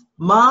thoughts?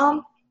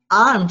 Mom,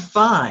 I'm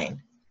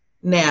fine.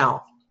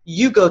 Now,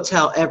 you go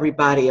tell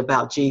everybody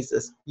about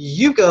Jesus.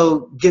 You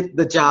go get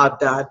the job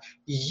done.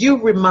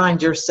 You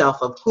remind yourself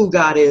of who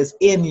God is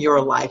in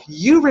your life.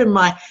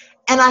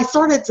 And I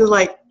started to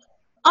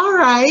all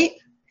right,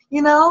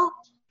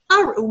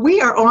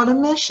 we are on a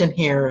mission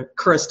here,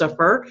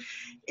 Christopher.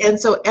 And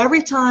so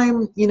every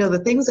time,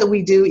 the things that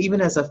we do,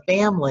 even as a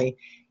family,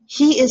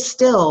 he is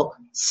still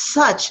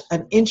such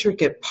an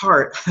intricate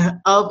part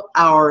of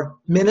our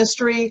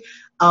ministry,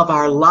 of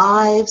our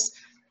lives,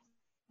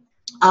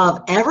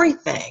 of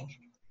everything.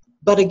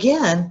 But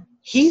again,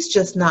 he's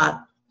just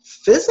not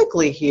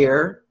physically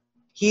here.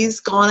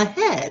 He's gone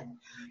ahead.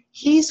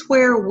 He's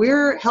where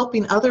we're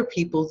helping other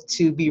people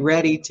to be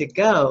ready to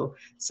go.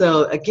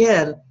 So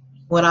again,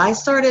 when I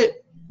started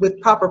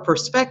with proper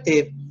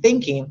perspective,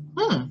 thinking,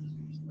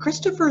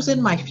 Christopher's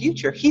in my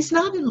future. He's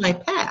not in my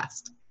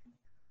past.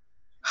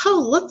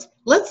 Oh,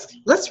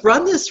 let's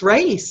run this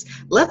race.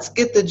 Let's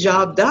get the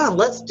job done.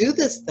 Let's do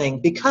this thing,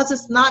 because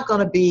it's not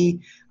going to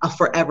be a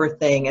forever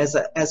thing.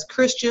 As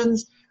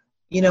Christians,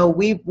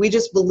 we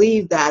just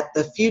believe that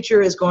the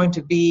future is going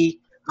to be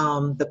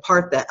the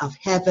part of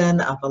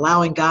heaven, of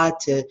allowing God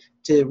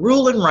to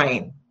rule and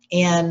reign.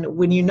 And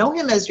when you know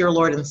him as your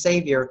Lord and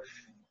Savior,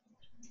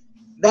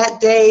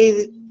 that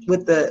day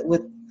with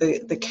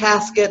the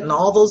casket and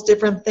all those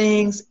different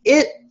things,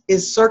 it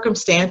is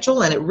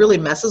circumstantial, and it really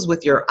messes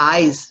with your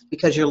eyes,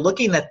 because you're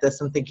looking at this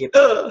and thinking,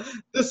 oh,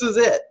 this is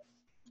it.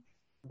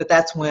 But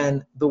that's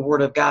when the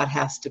Word of God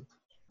has to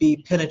be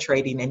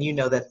penetrating, and you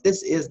know that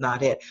this is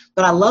not it.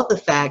 But I love the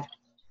fact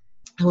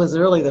it was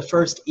really the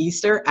first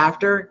Easter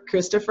after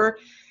Christopher.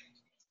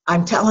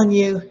 I'm telling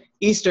you,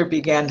 Easter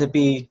began to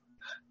be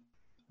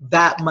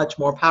that much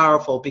more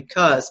powerful,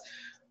 because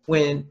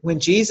when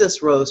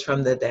Jesus rose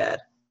from the dead,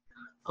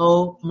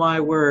 oh my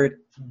word,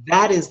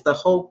 that is the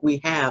hope we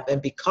have.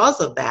 And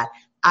because of that,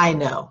 I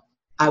know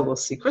I will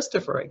see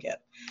Christopher again.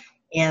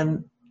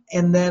 And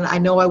then I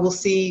know I will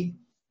see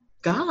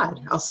God.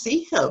 I'll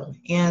see him.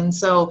 And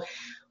so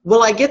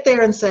will I get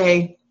there and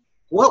say,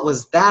 what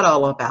was that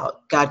all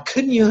about? God,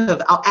 couldn't you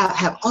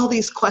have all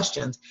these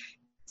questions?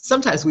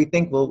 Sometimes we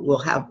think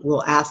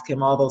we'll ask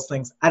him all those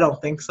things. I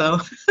don't think so.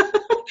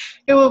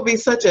 It will be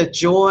such a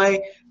joy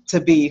to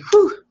be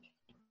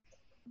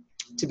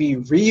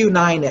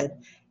reunited.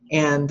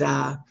 And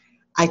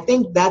I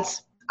think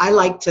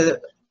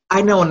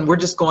I know, and we're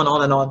just going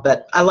on and on,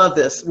 but I love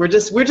this. We're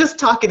just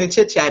talking and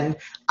chit-chatting.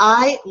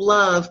 I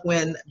love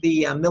when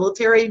the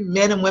military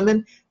men and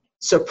women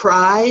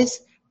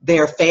surprise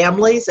their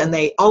families, and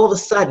they all of a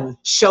sudden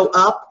show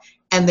up,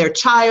 and their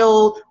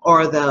child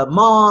or the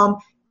mom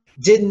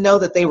didn't know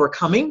that they were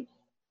coming.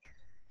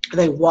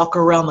 They walk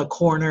around the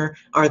corner,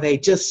 or they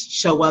just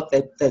show up,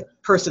 that the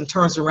person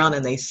turns around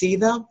and they see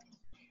them.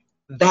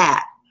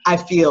 That, I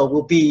feel,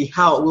 will be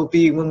how it will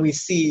be when we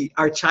see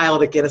our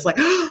child again. It's like,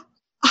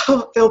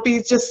 oh, there'll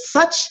be just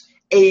such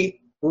a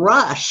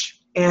rush.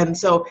 And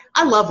so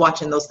I love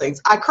watching those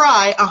things. I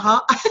cry,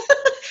 I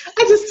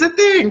just sit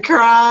there and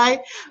cry.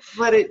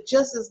 But it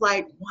just is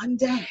like, one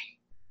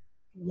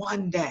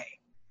day,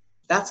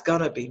 that's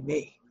going to be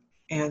me.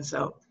 And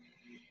so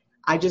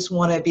I just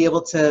want to be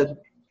able to,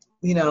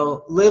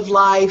 live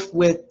life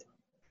with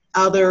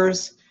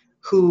others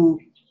who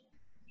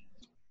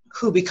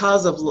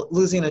because of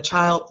losing a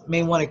child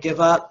may want to give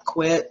up,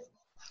 quit,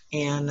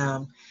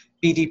 and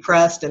be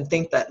depressed and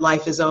think that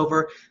life is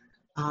over.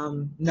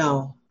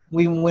 No,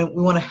 we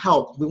want to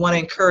help. We want to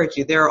encourage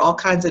you. There are all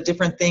kinds of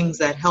different things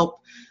that help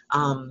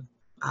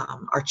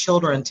our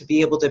children to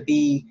be able to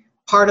be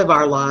part of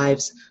our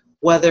lives,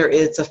 whether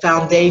it's a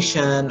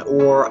foundation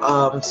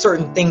or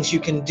certain things you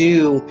can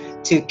do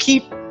to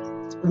keep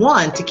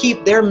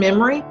their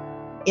memory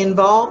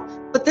involved,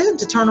 but then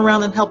to turn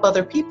around and help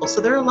other people.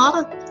 So there are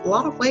a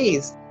lot of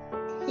ways.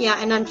 Yeah,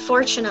 and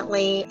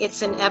unfortunately,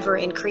 it's an ever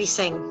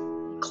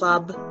increasing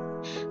club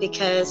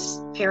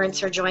because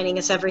parents are joining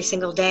us every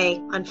single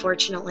day,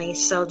 unfortunately.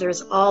 So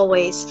there's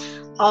always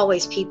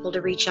people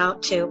to reach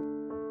out to.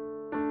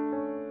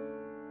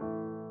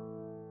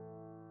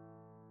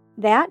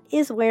 That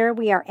is where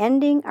we are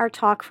ending our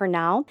talk for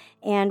now,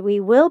 and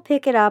we will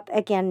pick it up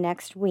again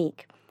next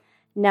week.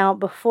 Now,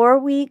 before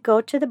we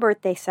go to the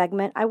birthday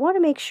segment, I want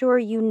to make sure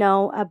you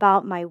know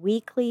about my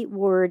weekly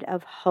word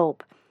of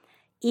hope.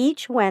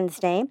 Each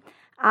Wednesday,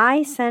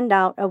 I send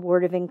out a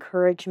word of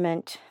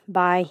encouragement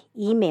by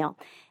email.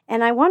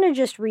 And I want to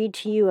just read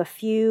to you a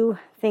few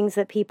things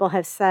that people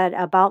have said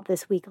about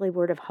this weekly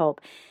word of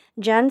hope.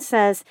 Jen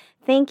says,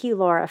 "Thank you,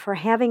 Laura, for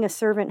having a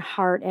servant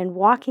heart and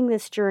walking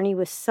this journey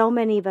with so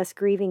many of us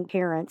grieving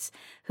parents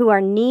who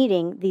are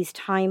needing these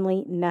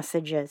timely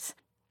messages."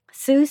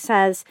 Sue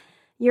says,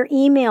 "Your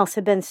emails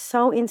have been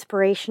so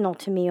inspirational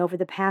to me over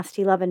the past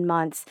 11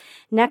 months.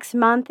 Next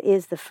month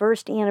is the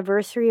first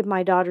anniversary of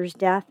my daughter's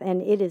death,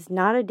 and it is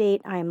not a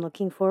date I am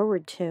looking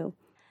forward to."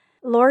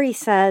 Lori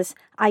says,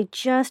 "I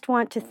just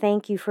want to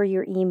thank you for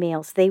your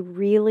emails. They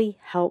really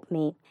help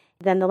me."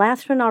 Then the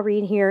last one I'll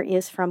read here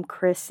is from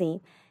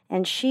Chrissy.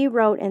 And she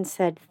wrote and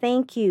said,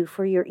 "Thank you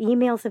for your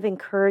emails of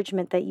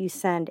encouragement that you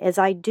send, as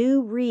I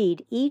do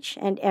read each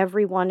and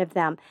every one of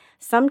them.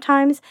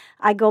 Sometimes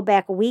I go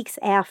back weeks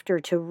after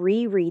to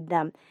reread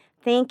them.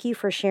 Thank you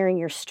for sharing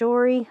your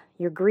story,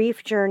 your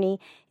grief journey,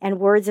 and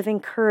words of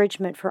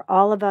encouragement for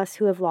all of us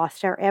who have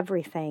lost our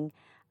everything,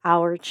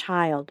 our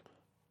child."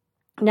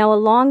 Now,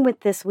 along with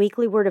this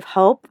weekly word of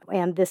hope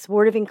and this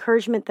word of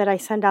encouragement that I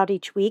send out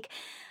each week,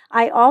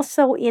 I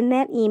also, in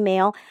that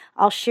email,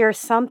 I'll share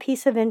some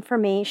piece of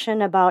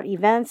information about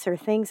events or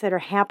things that are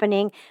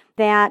happening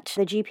that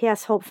the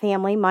GPS Hope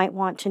family might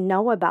want to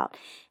know about.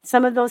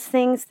 Some of those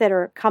things that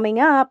are coming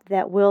up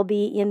that will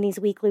be in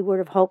these weekly Word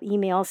of Hope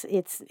emails,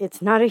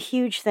 it's not a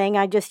huge thing.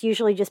 I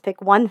usually just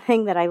pick one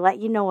thing that I let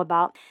you know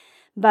about.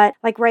 But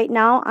like right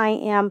now, I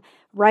am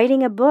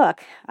writing a book,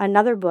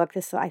 another book.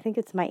 I think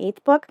it's my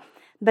 8th book.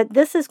 But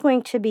this is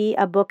going to be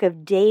a book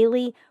of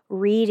daily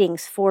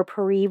readings for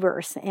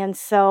bereavers. And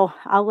so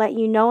I'll let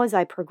you know as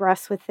I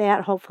progress with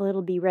that. Hopefully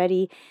it'll be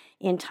ready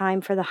in time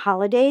for the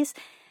holidays.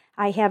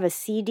 I have a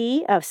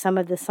CD of some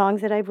of the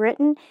songs that I've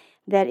written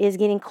that is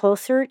getting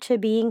closer to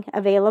being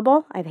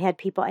available. I've had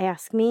people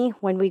ask me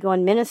when we go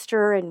and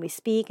minister and we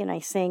speak and I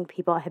sing,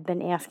 people have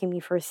been asking me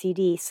for a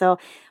CD. So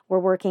we're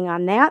working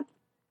on that.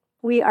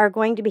 We are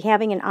going to be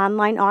having an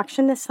online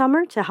auction this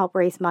summer to help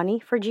raise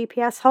money for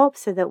GPS Hope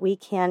so that we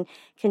can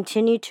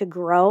continue to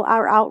grow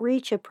our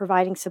outreach of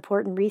providing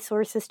support and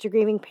resources to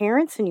grieving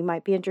parents, and you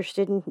might be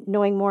interested in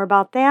knowing more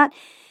about that.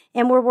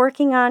 And we're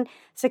working on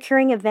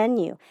securing a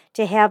venue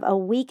to have a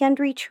weekend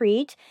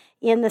retreat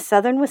in the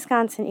southern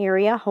Wisconsin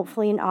area,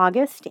 hopefully in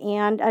August,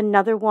 and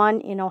another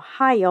one in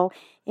Ohio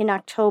in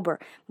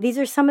October. These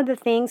are some of the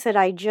things that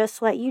I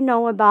just let you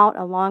know about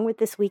along with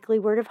this weekly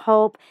Word of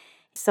Hope.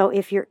 So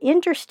if you're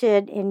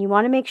interested and you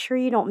want to make sure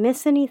you don't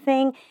miss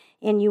anything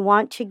and you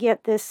want to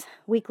get this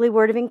weekly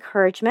word of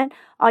encouragement,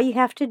 all you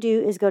have to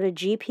do is go to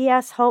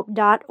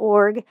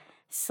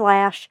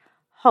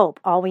gpshope.org/hope.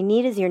 All we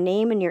need is your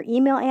name and your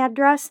email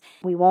address.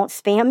 We won't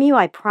spam you,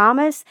 I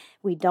promise.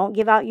 We don't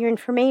give out your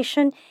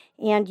information,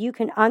 and you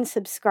can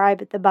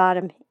unsubscribe at the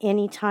bottom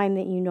anytime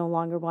that you no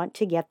longer want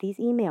to get these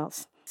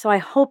emails. So I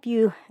hope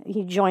you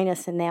join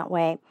us in that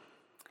way.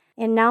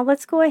 And now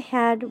let's go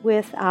ahead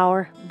with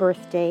our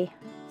birthday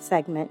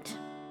segment.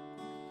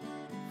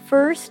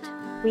 First,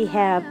 we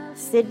have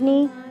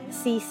Sydney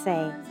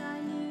Cisse,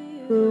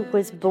 who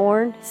was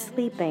born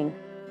sleeping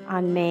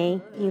on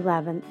May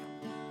 11th.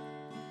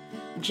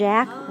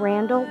 Jack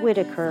Randall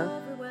Whitaker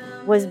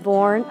was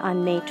born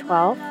on May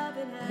 12th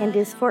and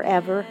is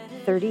forever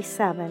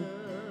 37.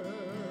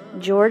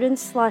 Jordan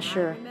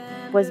Slusher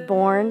was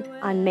born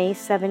on May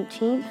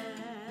 17th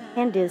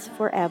and is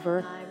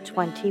forever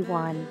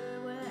 21.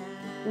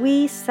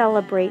 We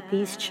celebrate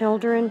these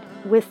children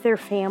with their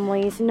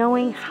families,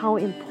 knowing how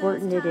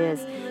important it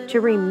is to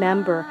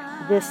remember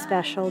this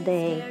special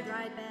day.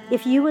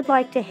 If you would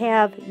like to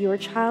have your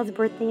child's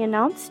birthday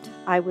announced,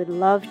 I would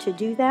love to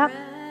do that.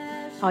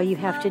 All you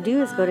have to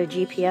do is go to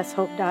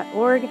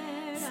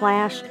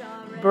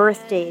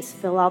gpshope.org/birthdays.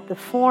 Fill out the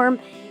form,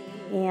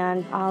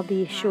 and I'll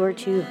be sure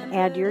to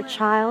add your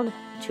child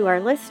to our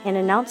list and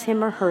announce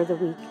him or her the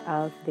week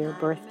of their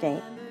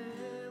birthday.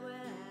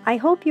 I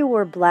hope you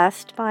were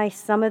blessed by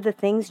some of the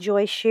things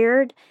Joy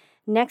shared.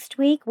 Next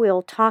week,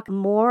 we'll talk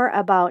more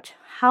about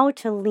how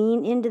to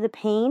lean into the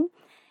pain.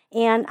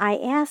 And I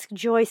asked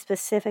Joy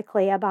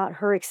specifically about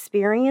her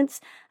experience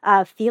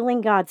of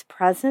feeling God's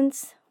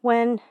presence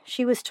when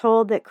she was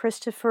told that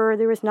Christopher,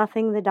 there was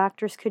nothing the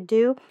doctors could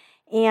do.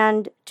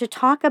 And to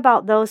talk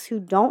about those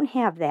who don't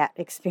have that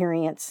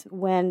experience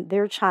when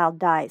their child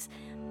dies.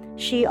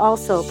 She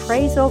also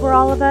prays over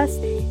all of us,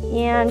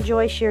 and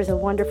Joy shares a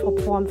wonderful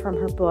poem from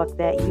her book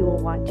that you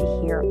will want to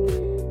hear.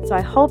 So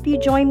I hope you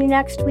join me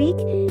next week,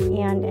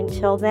 and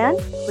until then,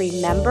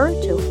 remember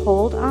to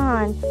hold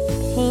on.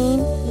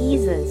 Pain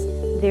eases.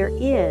 There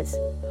is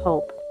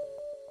hope.